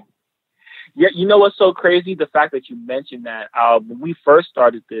 go ahead. Yeah, you know what's so crazy? The fact that you mentioned that. When we first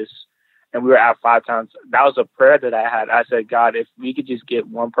started this and we were at 5 times, that was a prayer that I had. I said, God, if we could just get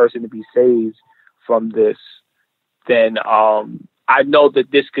one person to be saved from this, then I know that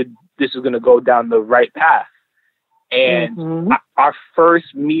this is going to go down the right path. And our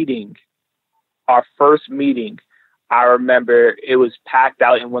first meeting, I remember it was packed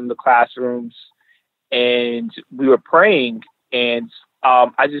out in one of the classrooms, and we were praying, and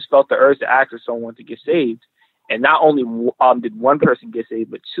I just felt the urge to ask for someone to get saved. And not only did one person get saved,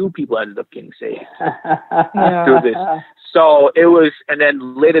 but 2 people ended up getting saved through this. So it was, and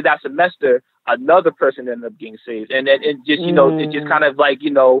then later that semester, another person ended up getting saved. And then it just, it just kind of like,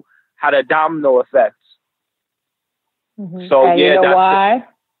 had a domino effect. So and you know why?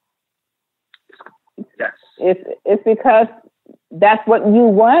 Yes. It's because that's what you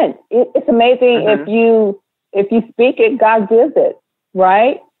want. It's amazing if you speak it, God gives it,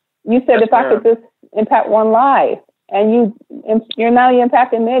 right? You said if I could just impact one life, and you're now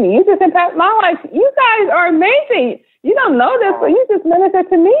impacting many. You just impact my life. You guys are amazing. You don't know this, but you just ministered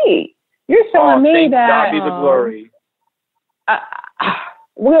to me. You're showing me that God be the glory.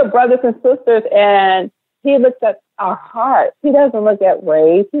 We're brothers and sisters, and He looks at our heart. He doesn't look at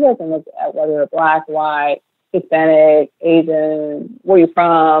race. He doesn't look at whether you're black, white, Hispanic, Asian, where you're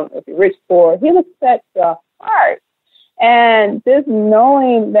from, if you're rich, poor. He looks at your heart. And just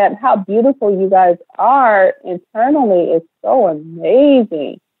knowing that how beautiful you guys are internally is so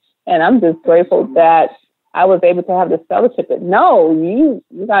amazing. And I'm just grateful that I was able to have this fellowship. But no, you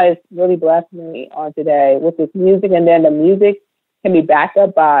guys really blessed me on today with this music. And then the music can be backed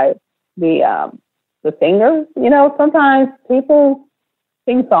up by the singers. Sometimes people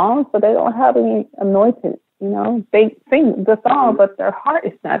sing songs, but they don't have any anointing. They sing the song, but their heart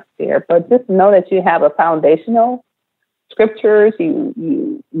is not there. But just know that you have a foundational scriptures.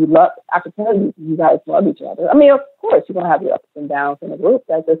 You love. I can tell you guys love each other. I mean, of course, you're gonna have your ups and downs in a group.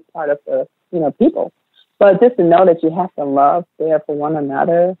 That's just part of the people. But just to know that you have to love there for one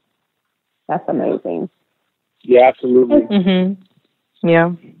another, that's amazing. Yeah, absolutely.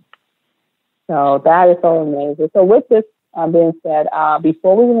 Yeah. So that is so amazing. So with this being said,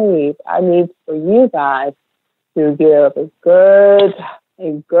 before we leave, I need for you guys to give a good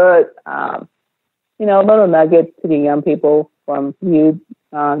little nugget to the young people from you,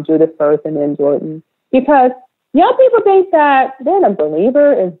 Judith first, and then Jordan. Because young people think that being a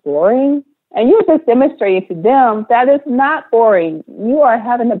believer is boring, and you're just demonstrating to them that it's not boring. You are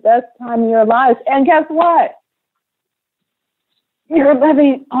having the best time in your lives. And guess what? You're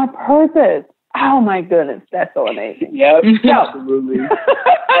living on purpose. Oh, my goodness. That's so amazing. Yep, absolutely.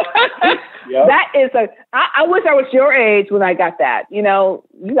 Yep. That is I wish I was your age when I got that. You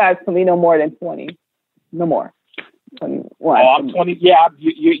guys can be no more than 20. No more. 21. Oh, I'm 20. Yeah,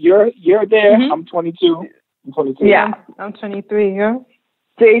 you're there. I'm 22. I'm 22. Yeah. I'm 23, yeah.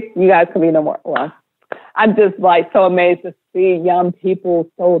 See, you guys can be no more. Well, I'm just like so amazed to see young people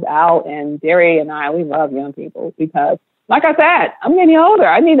sold out. And Derry and I, we love young people because, like I said, I'm getting older.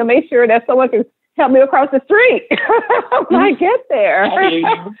 I need to make sure that someone can help me across the street when I get there.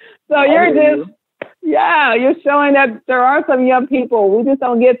 So you're showing that there are some young people. We just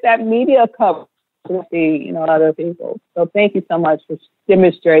don't get that media coverage to see, other people. So thank you so much for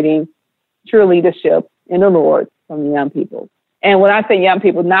demonstrating true leadership in the Lord from the young people. And when I say young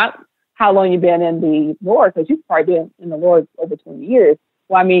people, not how long you've been in the Lord, because you've probably been in the Lord over 20 years.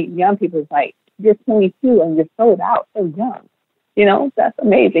 Well, I mean, young people is like, you're 22 and you're sold out so young. That's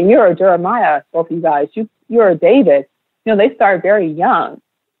amazing. You're a Jeremiah, both of you guys. You're a David. They start very young,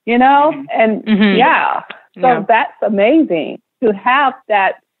 and so that's amazing to have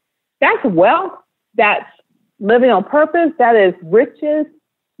that. That's wealth. That's living on purpose. That is riches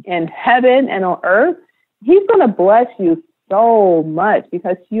in heaven and on earth. He's going to bless you so much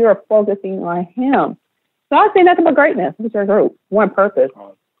because you're focusing on him. So I say nothing but greatness with your group, one purpose.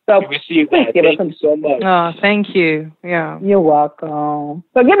 So thank you so much. Oh, thank you. Yeah. You're welcome.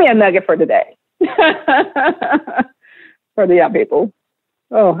 So give me a nugget for today. For the young people.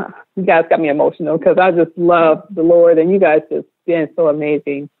 Oh, you guys got me emotional because I just love the Lord and you guys just been so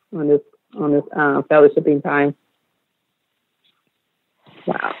amazing on this fellowshipping time.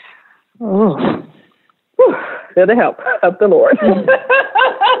 Wow. Oh. Feel the help of the Lord.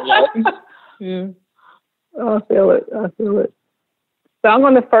 Yeah. Oh, I feel it. So I'm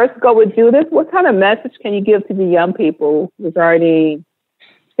going to first go with Judith. What kind of message can you give to the young people regarding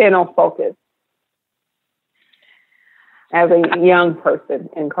staying on focus as a young person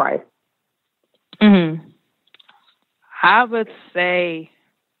in Christ? Mm-hmm. I would say,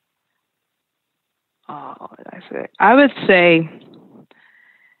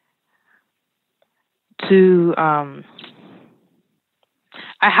 to, I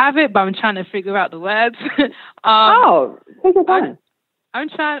have it, but I'm trying to figure out the words. Take your time.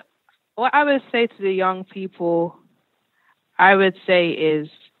 What I would say to the young people, I would say is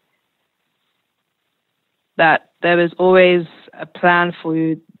that there is always a plan for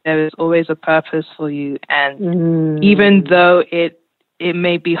you. There is always a purpose for you. And even though it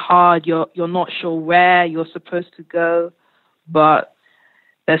may be hard, you're not sure where you're supposed to go, but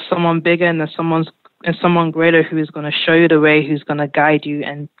there's someone bigger and there's someone greater who is going to show you the way, who's going to guide you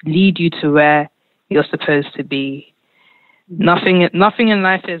and lead you to where you're supposed to be. Nothing in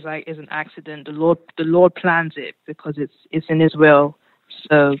life is an accident. The Lord plans it because it's in His will.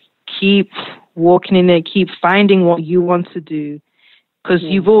 So keep walking in it. Keep finding what you want to do, because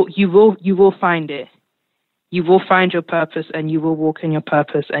you will find it. You will find your purpose, and you will walk in your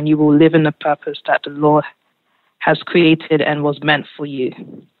purpose, and you will live in the purpose that the Lord has created and was meant for you.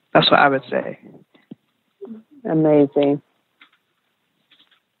 That's what I would say. Amazing.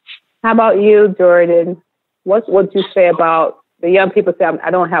 How about you, Jordan? What would you say about the young people say, I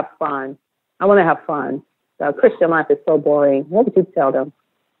don't have fun. I want to have fun. The Christian life is so boring. What would you tell them?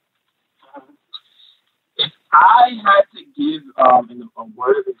 If I had to give a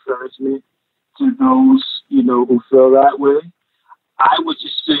word of encouragement to those, who feel that way, I would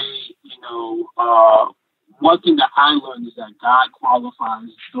just say, one thing that I learned is that God qualifies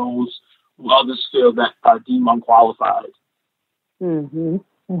those who others feel that are deemed unqualified. Mm-hmm.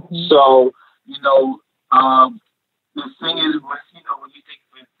 Mm-hmm. So, the thing is, when you think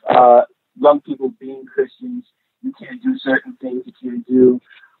with young people being Christians, you can't do certain things, you can't do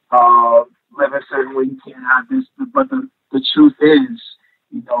live a certain way, you can't have this. But the truth is,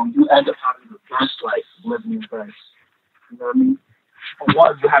 you end up having the best life living in Christ. You know what I mean? For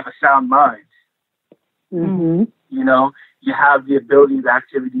one, you have a sound mind. Mm-hmm. You have the ability, the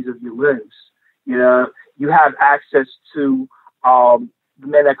activities of your limbs. You have access to the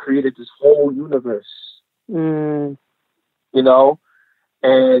man that created this whole universe. And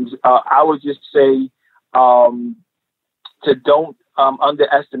I would just say to don't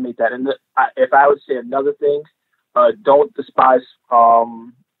underestimate that. And if I would say another thing, don't despise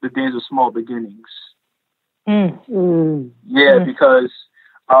the days of small beginnings. Yeah, because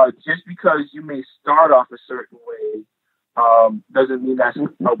just because you may start off a certain way doesn't mean that's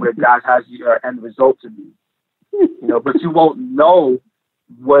where God has your end result to be. But you won't know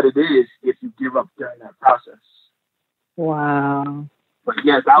what it is if you give up during that process. Wow. But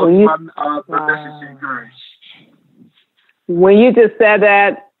yes, that was my message to encourage. When you just said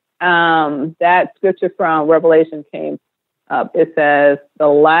that, that scripture from Revelation came up. It says, the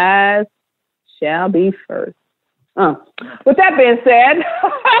last shall be first. With that being said,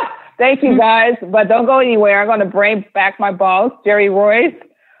 thank you guys, but don't go anywhere. I'm going to bring back my boss, Jerry Royce.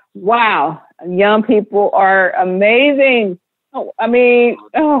 Wow. Young people are amazing.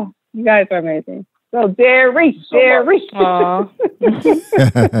 You guys are amazing. So Jerry. Aw.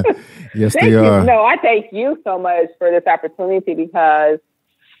 Yes, Thank they you. are. No, I thank you so much for this opportunity because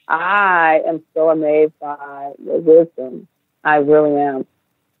I am so amazed by your wisdom. I really am.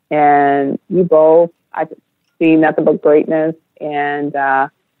 And you both, I see nothing but greatness. And I'm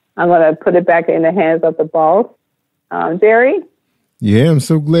going to put it back in the hands of the boss. Jerry? Yeah, I'm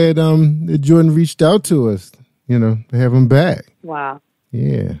so glad that Jordan reached out to us, to have him back. Wow.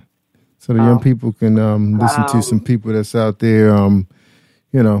 Yeah. So the young people can listen to some people that's out there,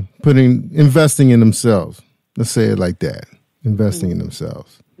 investing in themselves. Let's say it like that. Investing in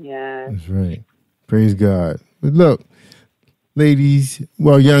themselves. Yeah. That's right. Praise God. But look, ladies,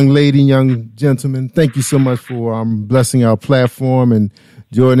 young lady, young gentlemen, thank you so much for blessing our platform. And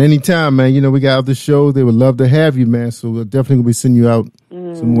Jordan, anytime, man, we got other shows. They would love to have you, man. So we'll definitely be sending you out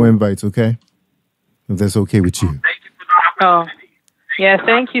some more invites, okay? If that's okay with you. Thank you for the opportunity. Yeah,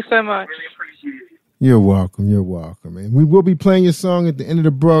 thank you so much. Really appreciate it. You're welcome. And we will be playing your song at the end of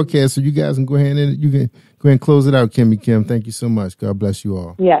the broadcast, so you guys can go ahead and close it out, Kimmie Kim. Thank you so much. God bless you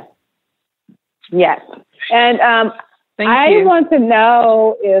all. Yes. And Thank I you. want to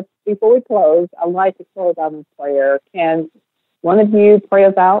know if, before we close, I'd like to close out in prayer. Can one of you pray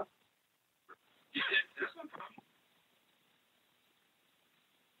us out?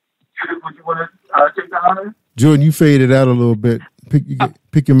 Would you want to take the honor? Jordan, you faded out a little bit.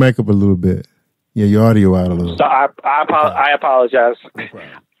 Pick your mic up a little bit. Yeah, your audio out a little. So I apologize.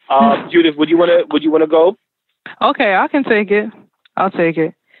 Judith, would you want to go? Okay, I can take it. I'll take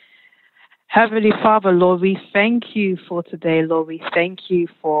it. Heavenly Father, Lord, we thank you for today, Lord. We thank you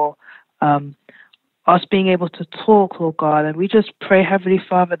for us being able to talk, Lord God. And we just pray, Heavenly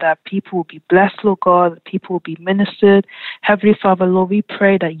Father, that people will be blessed, Lord God, that people will be ministered. Heavenly Father, Lord, we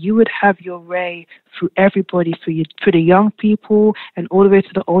pray that you would have your way through everybody, for the young people and all the way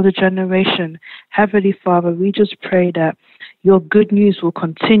to the older generation. Heavenly Father, we just pray that your good news will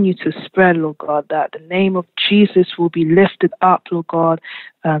continue to spread, Lord God, that the name of Jesus will be lifted up, Lord God,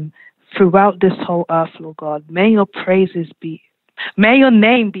 throughout this whole earth, Lord God. May your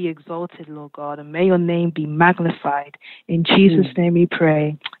name be exalted, Lord God, and may your name be magnified. In Jesus' name we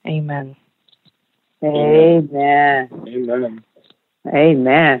pray. Amen. Amen. Amen.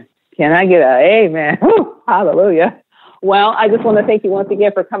 Amen. Can I get an amen? Whew, hallelujah. Well, I just want to thank you once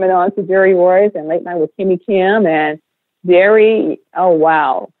again for coming on to Jerry Royce and Late Night with Kimmie Kim. And Jerry, oh,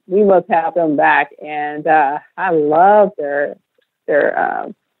 wow. We must have them back. And I love they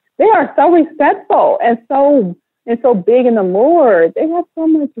are so respectful and so big in the Lord. They have so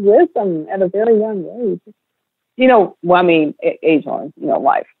much wisdom at a very young age. Age on,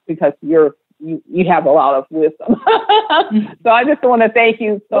 life, because you have a lot of wisdom. So I just want to thank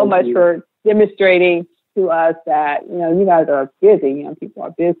you so much for demonstrating to us that, you guys are busy. Young people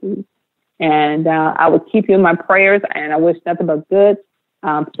are busy. And I will keep you in my prayers, and I wish nothing but good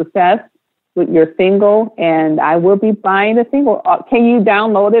success with your single. And I will be buying the single. Can you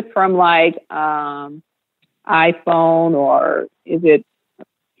download it from iPhone, or can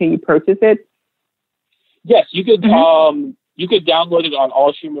you purchase it? Yes, you could. You could download it on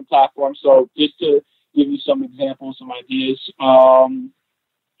all streaming platforms. So just to give you some examples, some ideas.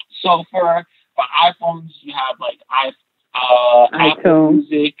 So for iPhones, you have Apple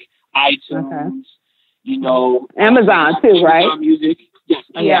Music, iTunes. Amazon too, right? Amazon Music. Yes,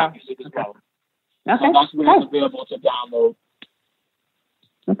 Yeah. Music as well. Okay. So that's where it's available to download.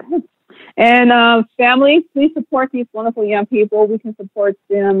 Okay. And family, please support these wonderful young people. We can support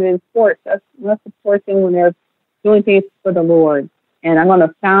them in sports. Let's support them when they're doing things for the Lord. And I'm going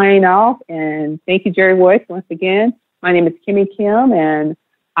to sign off. And thank you, Jerry Royce, once again. My name is Kimmie Kim, and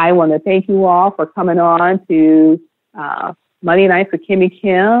I want to thank you all for coming on to Monday Nights with Kimmie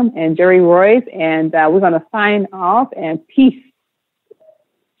Kim and Jerry Royce. And we're going to sign off, and peace.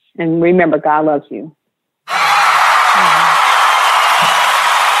 And remember, God loves you.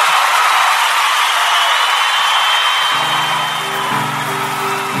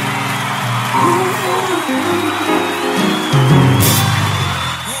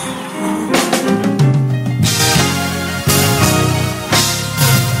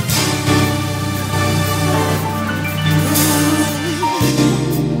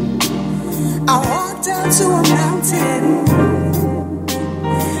 I walked down to a mountain,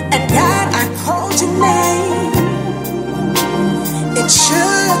 and God, I called your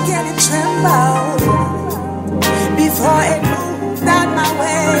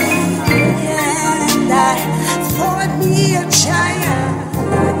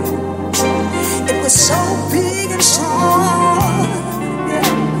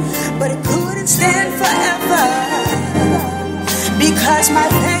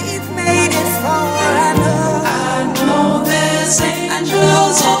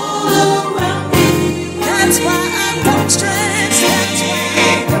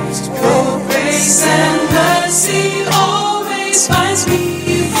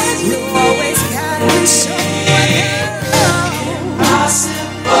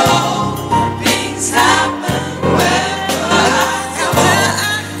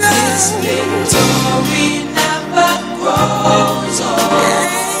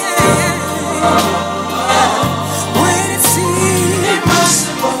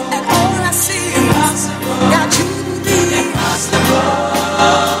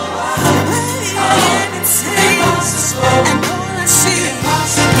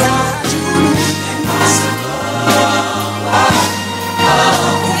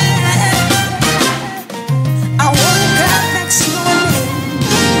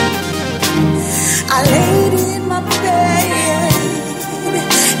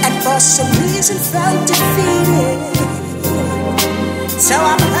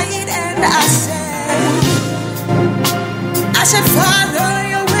when I said, Father,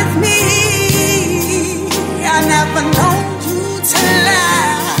 you're with me. I never known you to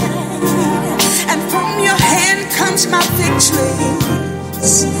lie. And from your hand comes my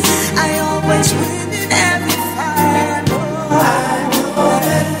victories. I always win in every fight.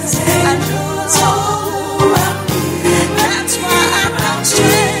 I know that's why I don't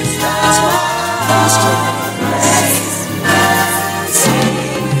stress. That's why I don't stress.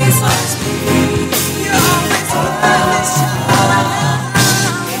 You always promise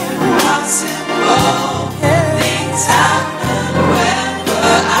impossible things happen wherever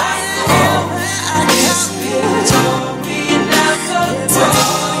I go. This victory never grows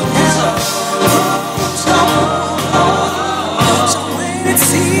old. So when it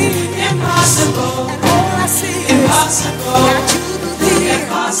seems impossible, and all I see is impossible, got you to be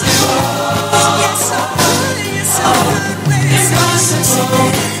impossible. Yes, so good, yes, so good when it seems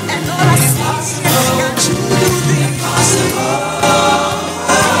impossible, and all I see is got you to be impossible.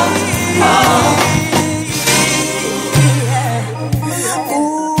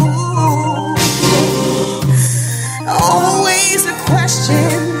 Always a question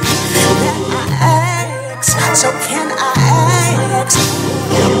that I ask. So can I ask,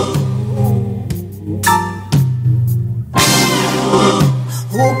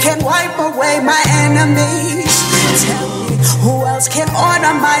 who can wipe away my enemies? Tell me, who else can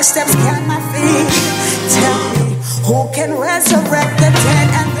order my steps, guide my feet? Tell me, who can resurrect the dead?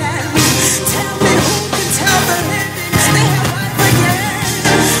 And then tell me, who can tell the living they have life again?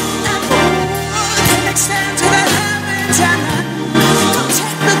 And who can extend to the heavens and come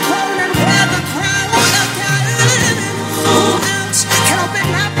take the throne and wear the crown of God? Who else can open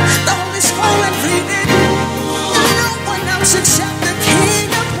up the holy scroll and read it? No one else except the King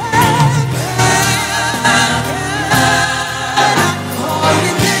of heaven. I call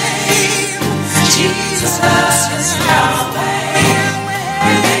your name, Jesus.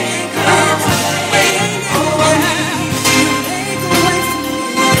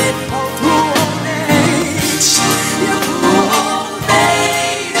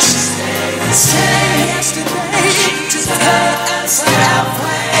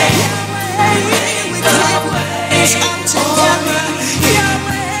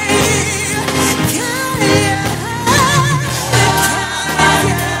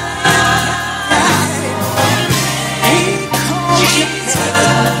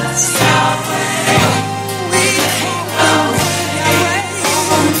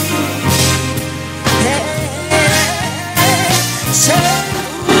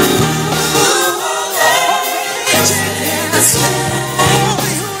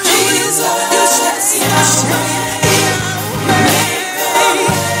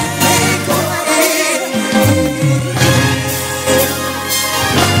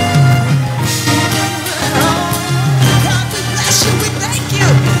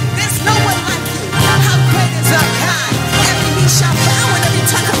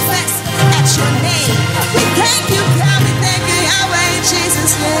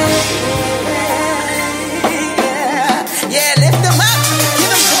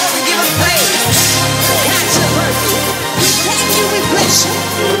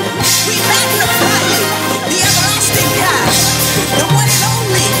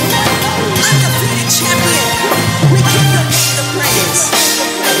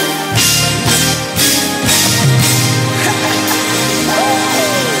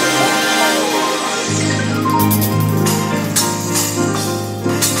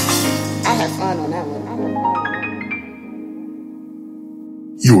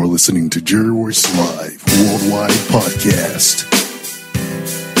 You are listening to Jerry Royce Live Worldwide Podcast.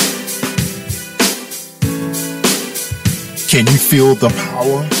 Can you feel the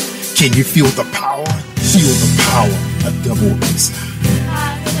power? Can you feel the power? Feel the power, a double inside.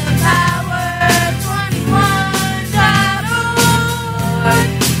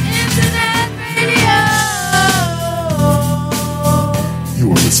 You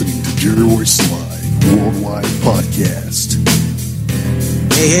are listening to Jerry Royce Live Worldwide Podcast.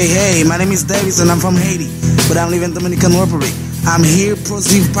 Hey, my name is Davis and I'm from Haiti, but I live in Dominican Republic. I'm here,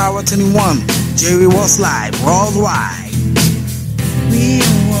 Positive Power 21, Jerry Royce Live, worldwide. We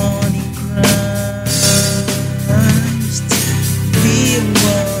are one in Christ. We are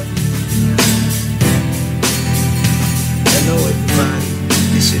one. Hello everybody,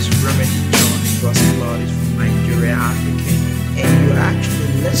 this is Reverend John, the gospel artist from Nigeria, Africa, and you're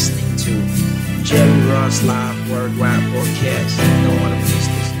actually listening to Jerry Royce Live Worldwide